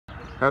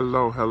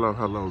Hello.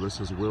 This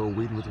is Will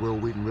Wheaton with Will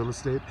Wheaton Real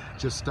Estate.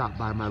 Just stopped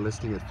by my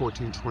listing at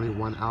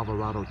 1421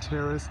 Alvarado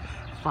Terrace,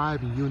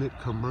 5-unit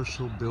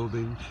commercial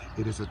building.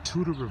 It is a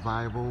Tudor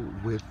revival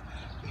with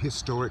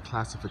historic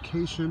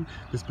classification.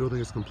 This building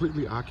is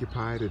completely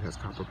occupied. It has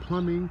copper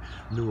plumbing,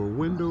 newer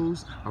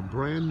windows, a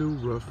brand new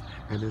roof,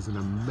 and is an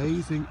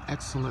amazing,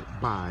 excellent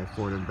buy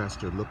for an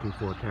investor looking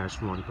for a cash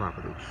flowing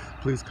property.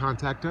 Please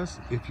contact us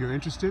if you're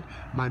interested.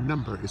 My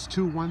number is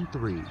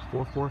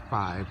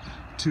 213-445-2277.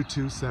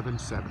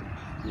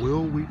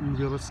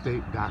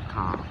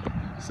 WillWheatonRealEstate.com.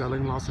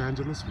 Selling Los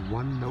Angeles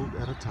one note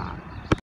at a time.